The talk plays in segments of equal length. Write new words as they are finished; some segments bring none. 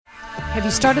Have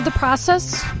you started the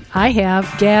process? I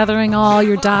have. Gathering all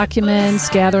your documents,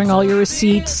 gathering all your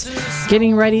receipts,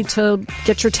 getting ready to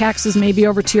get your taxes maybe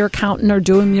over to your accountant or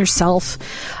do them yourself.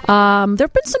 There have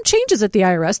been some changes at the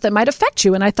IRS that might affect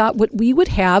you, and I thought what we would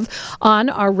have on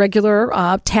our regular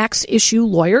tax issue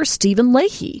lawyer, Stephen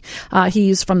Leahy.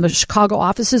 He's from the Chicago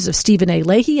offices of Stephen A.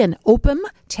 Leahy and OPM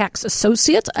Tax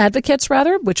Advocates,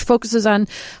 which focuses on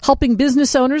helping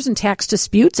business owners in tax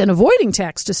disputes and avoiding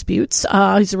tax disputes.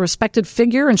 He's a respected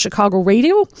figure in Chicago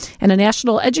radio and a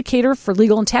national educator for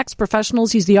legal and tax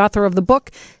professionals. He's the author of the book,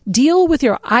 Deal with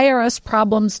Your IRS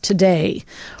Problems Today.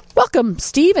 Welcome,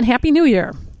 Steve, and Happy New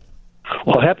Year.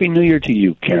 Well, Happy New Year to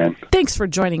you, Karen. Thanks for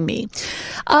joining me.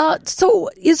 So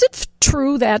is it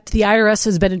true that the IRS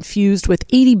has been infused with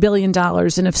 $80 billion?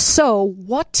 And if so,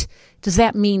 what does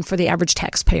that mean for the average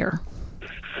taxpayer?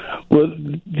 Well,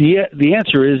 the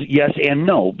answer is yes and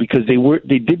no, because they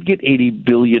did get $80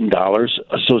 billion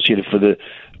associated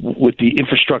with the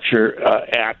Infrastructure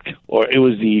Act, or it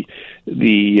was the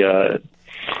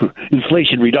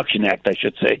Inflation Reduction Act, I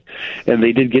should say, and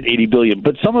they did get $80 billion.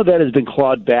 But some of that has been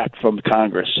clawed back from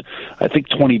Congress. I think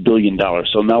 $20 billion.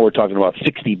 So now we're talking about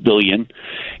 $60 billion,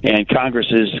 and Congress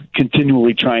is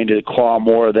continually trying to claw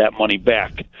more of that money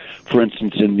back. For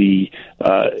instance, in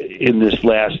this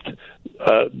last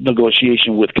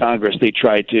negotiation with Congress, they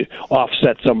tried to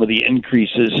offset some of the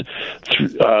increases to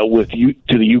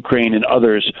the Ukraine and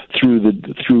others through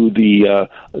the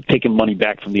taking money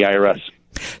back from the IRS.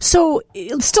 So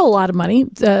it's still a lot of money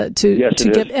to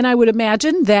give, and I would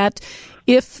imagine that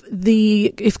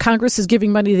if Congress is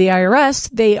giving money to the IRS,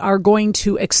 they are going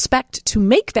to expect to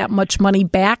make that much money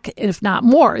back, if not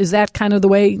more. Is that kind of the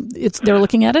way they're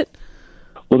looking at it?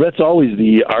 Well, that's always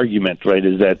the argument, right?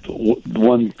 Is that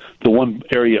the one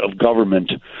area of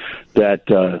government that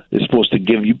is supposed to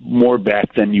give you more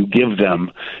back than you give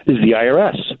them is the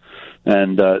IRS,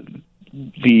 and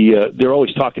they're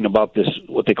always talking about this,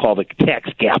 what they call the tax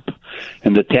gap,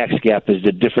 and the tax gap is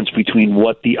the difference between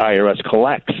what the IRS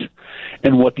collects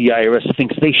and what the IRS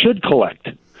thinks they should collect.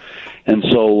 And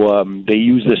so they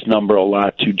use this number a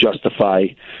lot to justify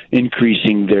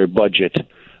increasing their budget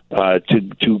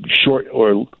to short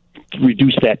or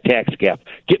reduce that tax gap,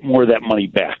 get more of that money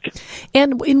back.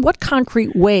 And in what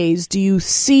concrete ways do you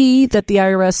see that the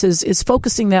IRS is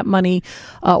focusing that money,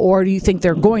 or do you think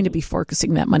they're going to be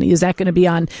focusing that money? Is that going to be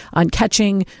on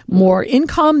catching more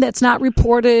income that's not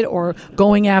reported, or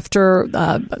going after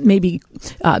maybe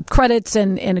credits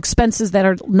and expenses that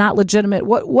are not legitimate?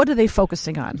 What are they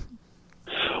focusing on?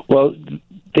 Well,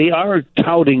 they are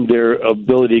touting their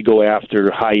ability to go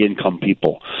after high-income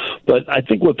people, but I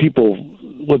think what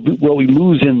we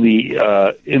lose in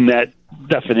that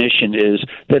definition is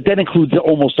that includes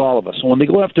almost all of us. So when they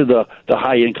go after the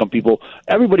high-income people,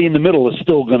 everybody in the middle is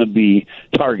still going to be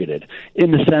targeted,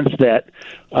 in the sense that,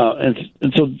 and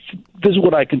so this is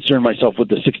what I concern myself with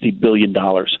the $60 billion.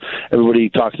 Everybody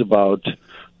talks about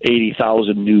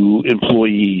 80,000 new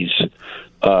employees,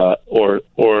 or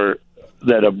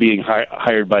that are being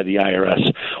hired by the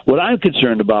IRS. What I'm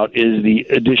concerned about is the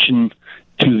addition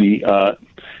to the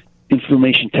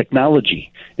information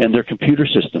technology and their computer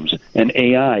systems and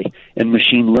AI and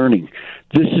machine learning.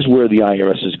 This is where the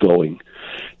IRS is going.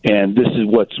 And this is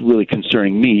what's really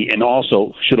concerning me, and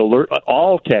also should alert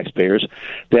all taxpayers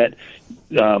that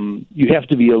you have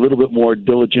to be a little bit more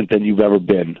diligent than you've ever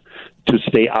been to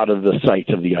stay out of the sight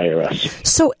of the IRS.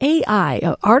 So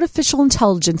AI, artificial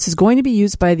intelligence, is going to be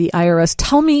used by the IRS.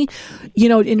 Tell me,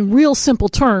 in real simple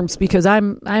terms, because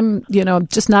I'm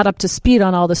just not up to speed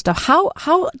on all this stuff.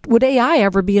 How would AI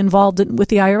ever be involved with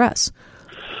the IRS?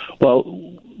 Well,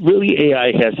 really,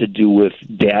 AI has to do with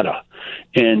data,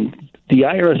 and the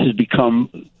IRS has become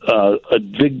a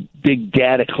big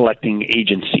data collecting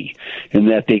agency, in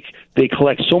that they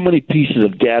collect so many pieces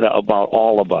of data about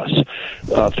all of us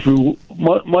through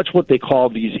much what they call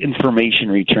these information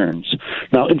returns.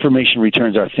 Now, information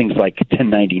returns are things like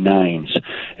 1099s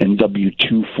and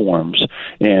W-2 forms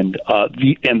and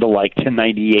the like,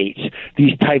 1098s.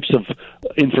 These types of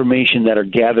information that are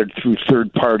gathered through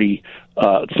third parties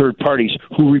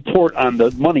who report on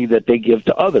the money that they give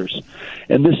to others.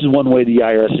 And this is one way the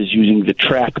IRS is using to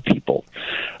track people.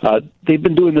 They've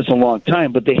been doing this a long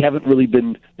time, but they haven't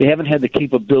had the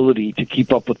capability to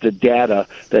keep up with the data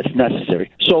that's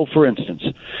necessary. So, for instance,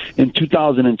 in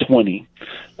 2020,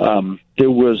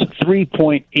 there was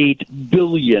 3.8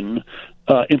 billion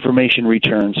information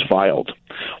returns filed.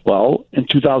 Well, in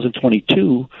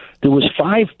 2022, there was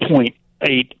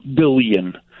 5.8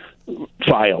 billion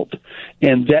filed,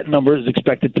 and that number is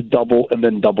expected to double and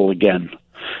then double again.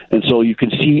 And so you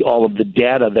can see all of the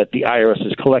data that the IRS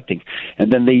is collecting.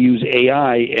 And then they use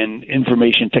AI and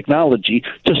information technology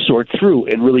to sort through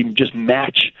and really just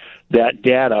match that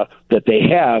data that they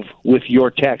have with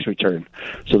your tax return.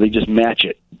 So they just match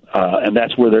it. And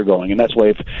that's where they're going. And that's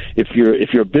why if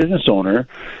you're a business owner,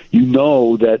 you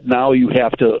know that now you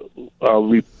have to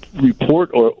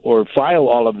report or file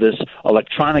all of this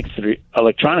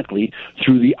electronically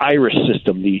through the IRIS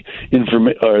system, the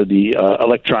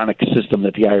electronic system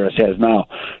that the IRS has now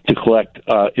to collect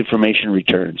information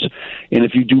returns. And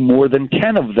if you do more than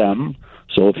 10 of them,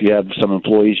 so if you have some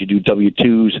employees, you do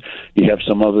W-2s, you have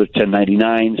some other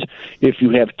 1099s. If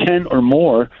you have 10 or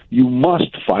more, you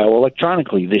must file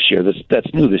electronically this year.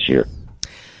 That's new this year.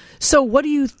 So what do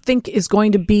you think is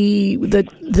going to be the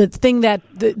thing that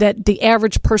the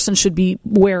average person should be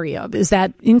wary of? Is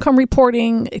that income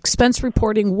reporting, expense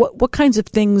reporting? What kinds of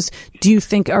things do you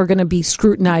think are going to be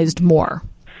scrutinized more?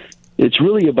 It's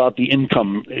really about the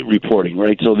income reporting,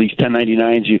 right? So these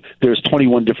 1099s, there's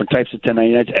 21 different types of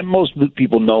 1099s, and most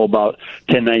people know about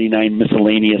 1099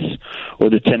 miscellaneous or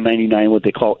the 1099, what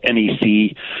they call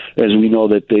NEC, as we know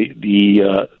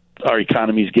that our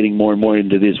economy is getting more and more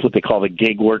into this, what they call the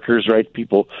gig workers, right?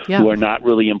 People who are not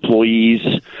really employees,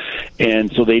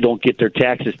 and so they don't get their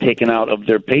taxes taken out of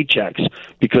their paychecks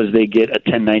because they get a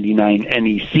 1099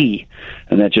 NEC,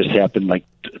 and that just happened like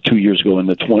 2 years ago in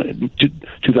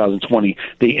 2020.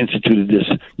 They instituted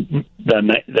the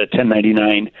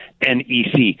 1099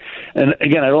 NEC. And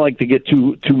again, I don't like to get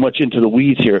too much into the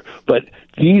weeds here, but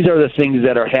these are the things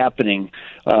that are happening.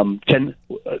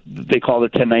 They call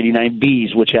it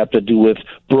 1099Bs, which have to do with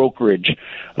brokerage.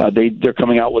 They're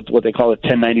coming out with what they call a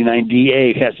 1099DA.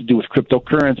 It has to do with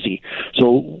cryptocurrency.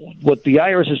 So what the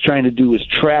IRS is trying to do is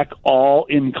track all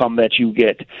income that you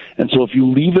get. And so if you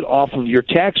leave it off of your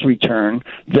tax return,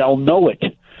 they'll know it.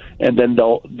 And then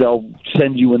they'll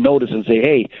send you a notice and say,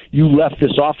 hey, you left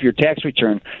this off your tax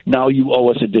return. Now you owe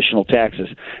us additional taxes.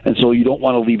 And so you don't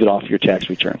want to leave it off your tax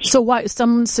return. So why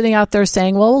someone's sitting out there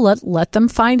saying, well, let them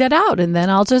find it out, and then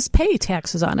I'll just pay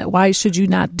taxes on it. Why should you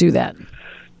not do that?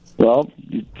 Well,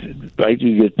 right,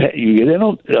 you get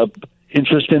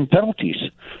interest and penalties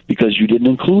because you didn't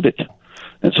include it.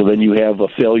 And so then you have a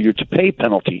failure to pay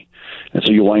penalty. And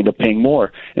so you wind up paying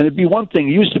more. And it'd be one thing.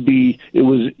 It used to be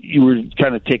you were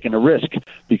kind of taking a risk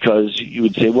because you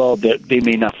would say, well, they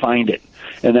may not find it.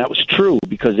 And that was true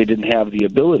because they didn't have the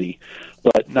ability.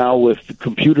 But now with the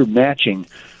computer matching,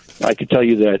 I could tell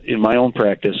you that in my own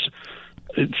practice,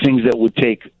 things that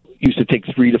used to take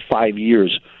 3 to 5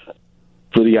 years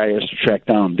for the IRS to track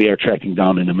down, they are tracking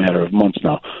down in a matter of months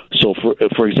now. So,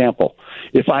 for example,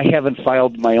 if I haven't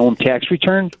filed my own tax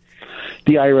return,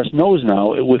 the IRS knows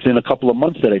now within a couple of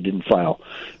months that I didn't file.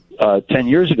 10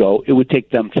 years ago, it would take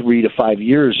them 3 to 5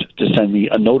 years to send me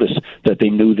a notice that they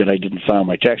knew that I didn't file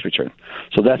my tax return.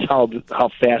 So that's how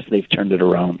fast they've turned it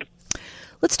around.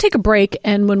 Let's take a break,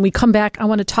 and when we come back, I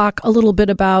want to talk a little bit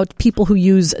about people who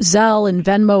use Zelle and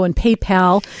Venmo and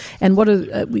PayPal, and what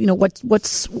are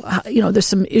there's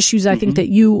some issues I think that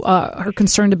you are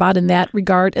concerned about in that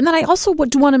regard. And then I also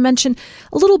do want to mention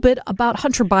a little bit about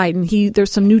Hunter Biden.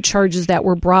 There's some new charges that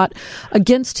were brought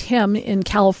against him in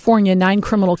California, 9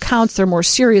 criminal counts. They're more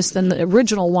serious than the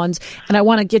original ones, and I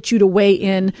want to get you to weigh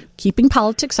in, keeping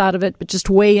politics out of it, but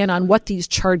just weigh in on what these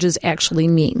charges actually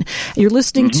mean. You're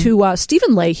listening to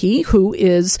Stephen Leahy, who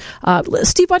is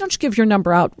Steve. Why don't you give your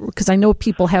number out, because I know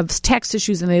people have tax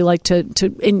issues and they like to.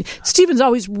 And Stephen's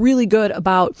always really good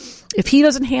about if he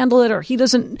doesn't handle it or he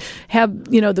doesn't have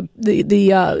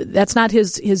that's not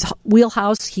his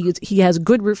wheelhouse. He has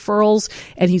good referrals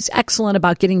and he's excellent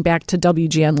about getting back to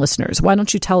WGN listeners. Why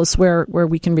don't you tell us where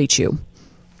we can reach you?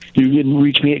 You can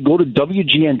reach me. Go to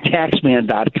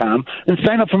WGNTaxman.com and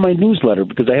sign up for my newsletter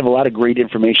because I have a lot of great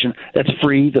information. That's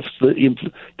free. The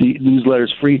newsletter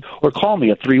is free. Or call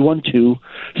me at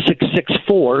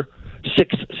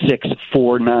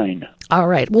 312-664-6649. All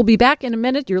right. We'll be back in a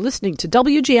minute. You're listening to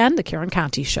WGN, The Karen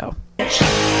Conti Show.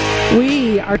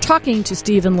 We are talking to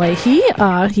Stephen Leahy.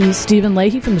 He's Stephen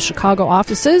Leahy from the Chicago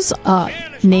offices,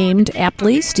 named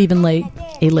aptly Stephen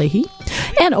Leahy,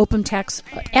 and Open Tax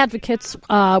Advocates.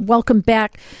 Welcome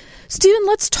back. Stephen,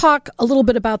 let's talk a little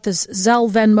bit about this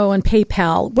Zelle, Venmo, and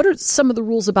PayPal. What are some of the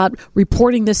rules about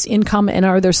reporting this income, and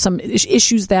are there some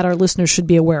issues that our listeners should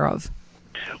be aware of?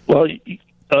 Well,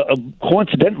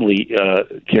 coincidentally,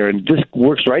 Karen, this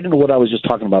works right into what I was just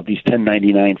talking about, these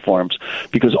 1099 forms,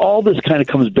 because all this kind of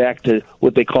comes back to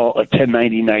what they call a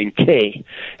 1099K,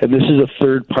 and this is a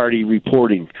third-party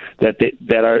reporting that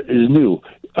is new.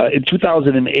 in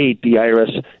 2008, the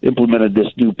IRS implemented this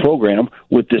new program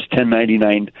with this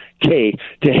 1099-K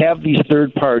to have these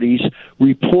third parties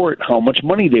report how much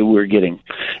money they were getting.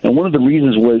 And one of the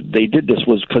reasons they did this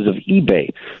was because of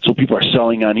eBay. So people are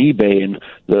selling on eBay, and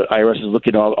the IRS is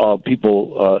looking at all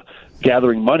people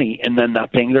gathering money and then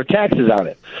not paying their taxes on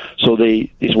it. So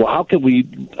they said, well, how can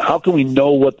we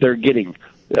know what they're getting?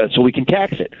 So we can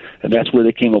tax it, and that's where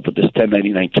they came up with this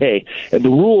 1099-K. And the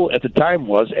rule at the time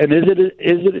was, and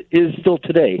is still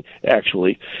today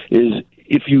actually, is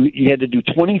if you had to do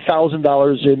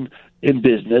 $20,000 in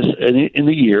business in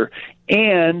the year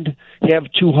and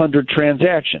have 200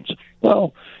 transactions.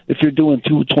 Well, if you're doing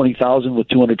 20,000 with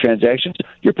 200 transactions,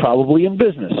 you're probably in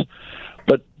business.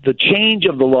 But the change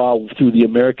of the law through the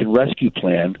American Rescue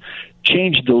Plan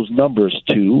changed those numbers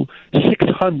to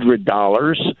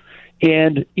 $600.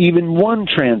 And even one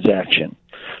transaction.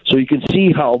 So you can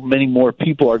see how many more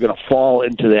people are going to fall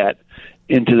into that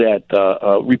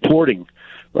reporting,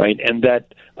 right? And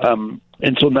that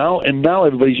so now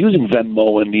everybody's using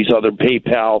Venmo and these other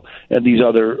PayPal and these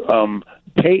other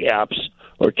pay apps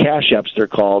or cash apps they're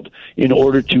called in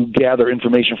order to gather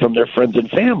information from their friends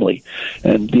and family.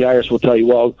 And the IRS will tell you,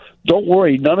 well, don't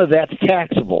worry, none of that's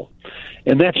taxable.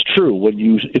 And that's true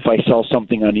if I sell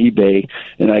something on eBay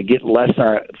and I get less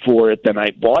for it than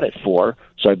I bought it for.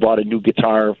 So I bought a new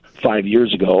guitar 5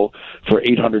 years ago for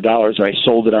 $800 and I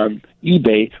sold it on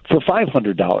eBay for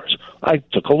 $500. I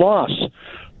took a loss.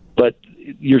 But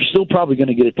you're still probably going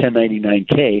to get a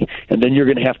 1099-K, and then you're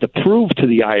going to have to prove to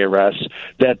the IRS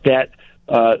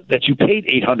that you paid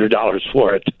 $800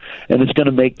 for it, and it's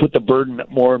going to put the burden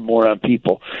more and more on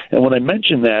people. And when I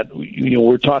mention that,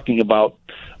 we're talking about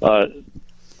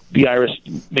the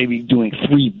IRS maybe doing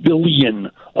 3 billion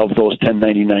of those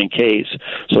 1099-Ks.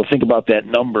 So think about that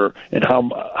number and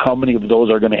how many of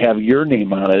those are going to have your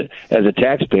name on it as a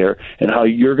taxpayer, and how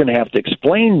you're going to have to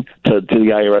explain to the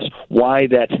IRS why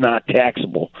that's not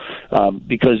taxable,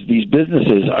 because these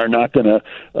businesses are not going to.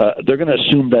 They're going to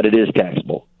assume that it is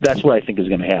taxable. That's what I think is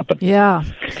going to happen. Yeah.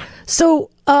 So.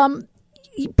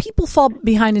 People fall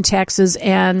behind in taxes,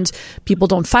 and people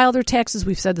don't file their taxes.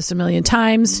 We've said this a million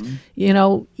times.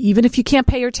 Mm-hmm. Even if you can't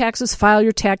pay your taxes, file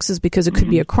your taxes, because it could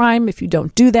be a crime if you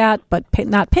don't do that. But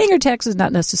not paying your taxes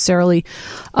not necessarily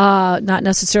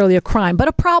a crime, but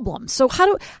a problem. So how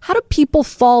do people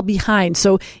fall behind?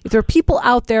 So if there are people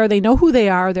out there, they know who they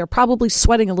are. They're probably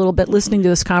sweating a little bit listening to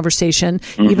this conversation,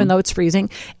 even though it's freezing.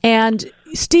 And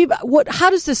Steve, how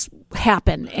does this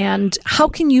happen, and how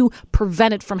can you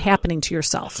prevent it from happening to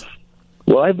yourself?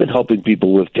 Well, I've been helping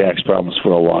people with tax problems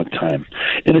for a long time,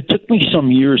 and it took me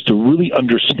some years to really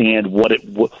understand what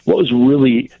was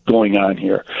really going on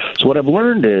here. So what I've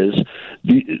learned is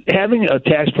having a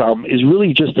tax problem is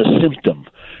really just a symptom,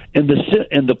 and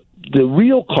the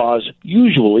real cause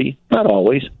usually, not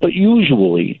always, but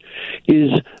usually,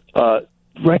 is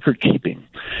record keeping.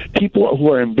 People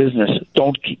who are in business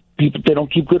don't keep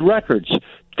good records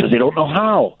because they don't know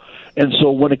how. And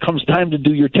so when it comes time to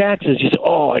do your taxes, you say,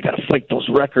 "Oh, I got to fight those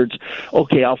records.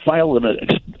 Okay, I'll file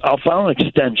an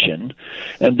extension,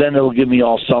 and then it'll give me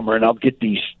all summer, and I'll get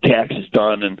these taxes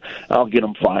done, and I'll get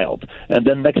them filed. And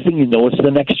then next thing you know, it's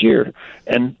the next year,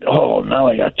 and now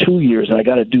I got 2 years, and I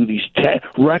got to do these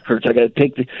records. I got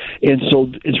to and so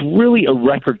it's really a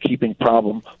record keeping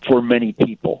problem for many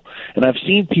people. And I've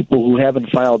seen people who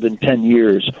haven't filed in 10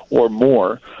 years or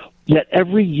more. Yet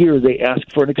every year they ask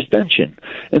for an extension,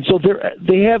 and so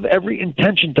they have every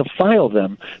intention to file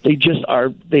them. They just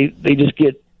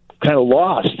get kind of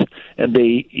lost, and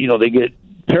they get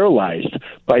paralyzed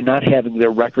by not having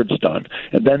their records done.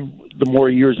 And then the more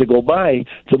years that go by,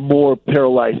 the more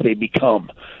paralyzed they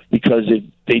become, because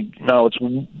now it's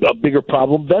a bigger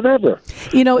problem than ever.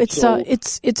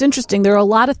 It's interesting. There are a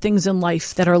lot of things in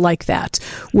life that are like that,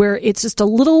 where it's just a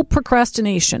little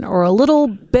procrastination or a little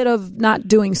bit of not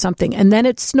doing something, and then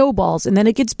it snowballs, and then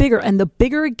it gets bigger, and the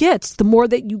bigger it gets, the more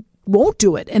that you won't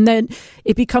do it, and then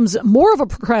it becomes more of a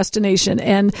procrastination.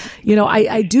 And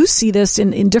I do see this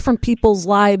in different people's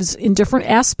lives in different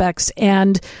aspects,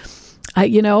 and I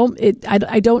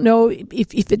don't know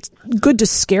if it's good to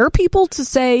scare people to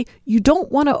say you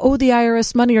don't want to owe the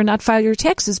IRS money or not file your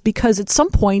taxes, because at some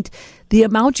point the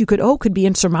amount you could owe could be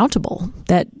insurmountable,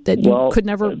 that you could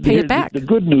never pay it back. The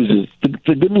good news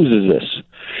is this: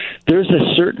 there's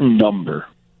a certain number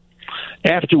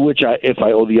after which if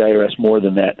I owe the IRS more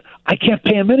than that, I can't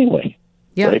pay them anyway.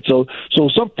 Yeah. Right. So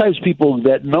sometimes people,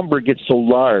 that number gets so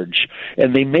large,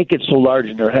 and they make it so large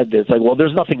in their head that it's like, well,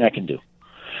 there's nothing I can do.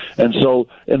 And so,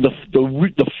 and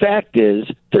the fact is,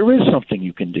 there is something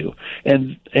you can do,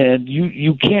 and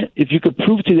you can't. If you could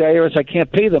prove to the IRS I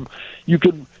can't pay them, you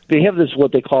could. They have this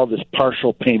what they call this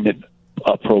partial payment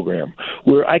program,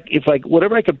 where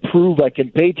whatever I can prove I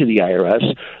can pay to the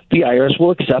IRS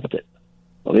will accept it.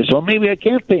 Okay, so maybe I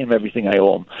can't pay them everything I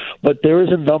owe them, but there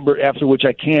is a number after which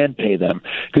I can pay them,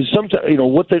 because sometimes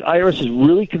what the IRS is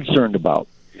really concerned about,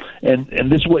 and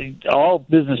this is what all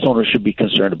business owners should be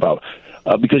concerned about,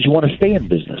 because you want to stay in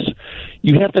business.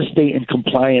 You have to stay in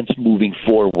compliance moving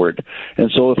forward.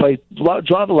 And so if I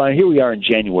draw the line, here we are in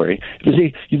January. If I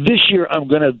say, this year I'm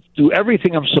going to do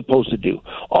everything I'm supposed to do.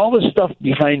 All the stuff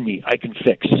behind me I can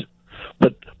fix.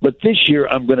 But this year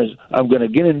I'm gonna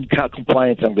get in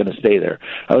compliance. I'm gonna stay there.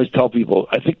 I always tell people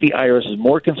I think the IRS is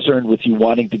more concerned with you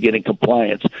wanting to get in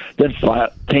compliance than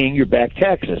paying your back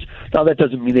taxes. Now that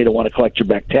doesn't mean they don't want to collect your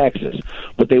back taxes,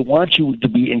 but they want you to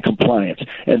be in compliance,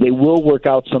 and they will work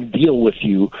out some deal with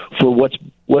you for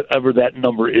whatever that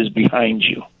number is behind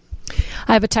you.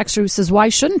 I have a texter who says, why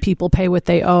shouldn't people pay what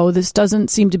they owe? This doesn't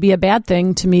seem to be a bad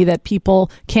thing to me that people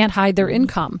can't hide their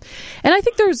income. And I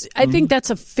think that's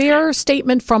a fair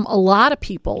statement from a lot of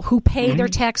people who pay their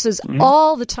taxes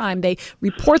all the time. They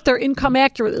report their income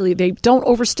accurately. They don't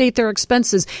overstate their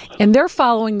expenses, and they're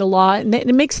following the law, and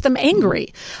it makes them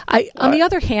angry. On the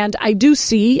other hand, I do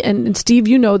see, and Steve,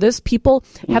 you know this, people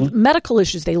have medical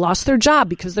issues. They lost their job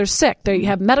because they're sick. They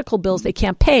have medical bills they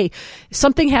can't pay.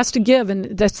 Something has to give,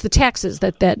 and that's the taxes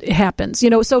that happens.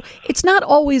 So it's not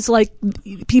always like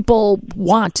people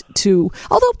want to,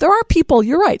 although there are people,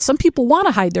 you're right, some people want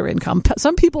to hide their income.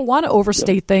 Some people want to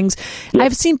overstate things.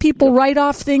 I've seen people write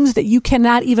off things that you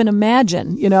cannot even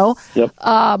imagine,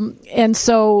 and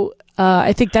so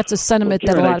I think that's a sentiment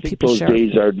that a lot of people share. Those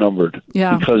days are numbered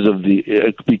because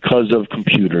of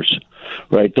computers.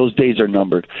 Right, those days are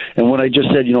numbered. And when I just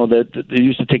said, that they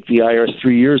used to take the IRS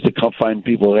 3 years to come find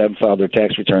people who haven't filed their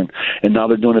tax return, and now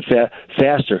they're doing it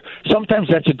faster. Sometimes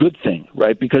that's a good thing,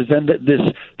 right? Because then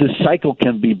this cycle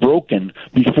can be broken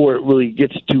before it really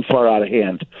gets too far out of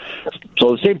hand.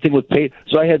 So the same thing with pay.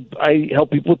 So I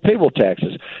help people with payroll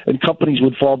taxes, and companies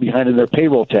would fall behind in their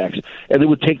payroll tax, and it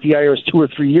would take the IRS 2 or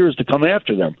 3 years to come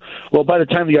after them. Well, by the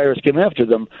time the IRS came after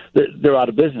them, they're out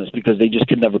of business because they just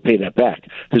can never pay that back.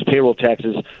 Because payroll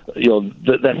taxes,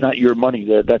 that's not your money.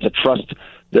 That's a trust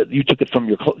that you took it from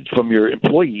your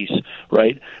employees,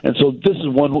 right? And so this is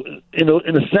one, in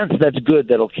a sense, that's good.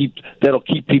 That'll keep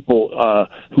people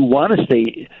who want to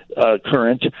stay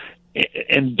current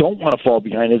and don't want to fall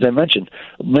behind. As I mentioned,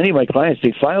 many of my clients,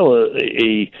 they file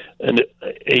an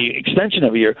extension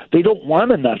every year. They don't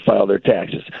want to not file their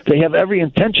taxes. They have every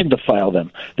intention to file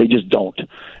them. They just don't.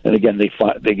 And again, they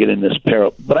get in this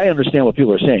peril. But I understand what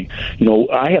people are saying.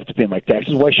 I have to pay my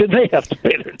taxes. Why shouldn't they have to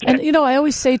pay their taxes? And I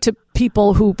always say to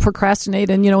people who procrastinate,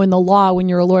 and in the law, when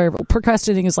you're a lawyer,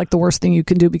 procrastinating is like the worst thing you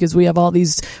can do because we have all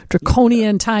these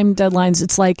draconian time deadlines.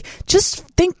 It's like, just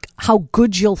think how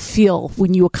good you'll feel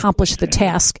when you accomplish the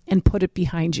task and put it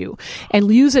behind you,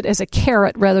 and use it as a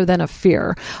carrot rather than a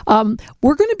fear.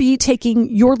 We're going to be taking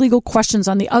your legal questions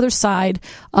on the other side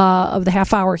of the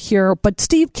half hour here. But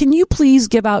Steve, can you please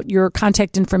give out your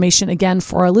contact information again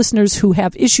for our listeners who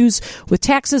have issues with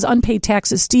taxes, unpaid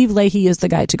taxes? Steve Leahy is the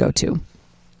guy to go to.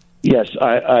 Yes,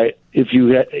 if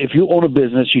you own a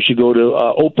business, you should go to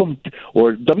Opum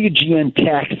or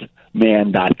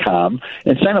WGNTaxman.com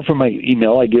and sign up for my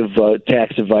email. I give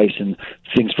tax advice and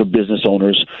things for business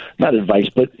owners. Not advice,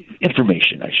 but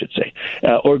information, I should say.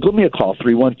 Or give me a call,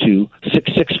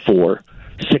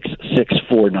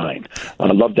 312-664-6649.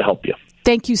 I'd love to help you.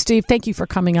 Thank you, Steve. Thank you for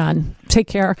coming on. Take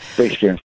care. Thanks, Karen.